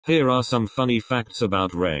Here are some funny facts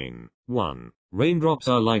about rain. 1. Raindrops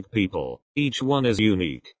are like people. Each one is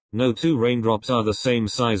unique. No two raindrops are the same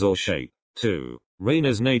size or shape. 2. Rain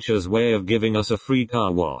is nature's way of giving us a free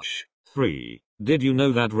car wash. 3. Did you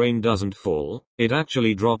know that rain doesn't fall? It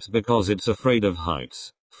actually drops because it's afraid of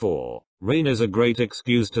heights. 4. Rain is a great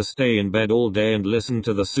excuse to stay in bed all day and listen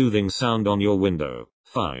to the soothing sound on your window.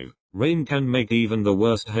 5. Rain can make even the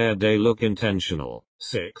worst hair day look intentional.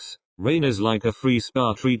 6. Rain is like a free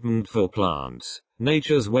spa treatment for plants.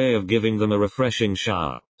 Nature's way of giving them a refreshing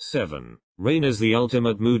shower. 7. Rain is the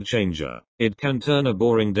ultimate mood changer. It can turn a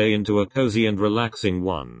boring day into a cozy and relaxing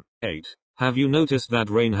one. 8. Have you noticed that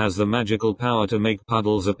rain has the magical power to make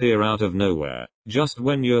puddles appear out of nowhere, just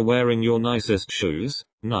when you're wearing your nicest shoes?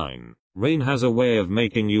 9. Rain has a way of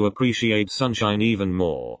making you appreciate sunshine even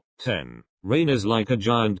more. 10. Rain is like a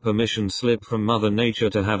giant permission slip from Mother Nature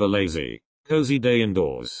to have a lazy, cozy day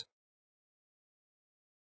indoors.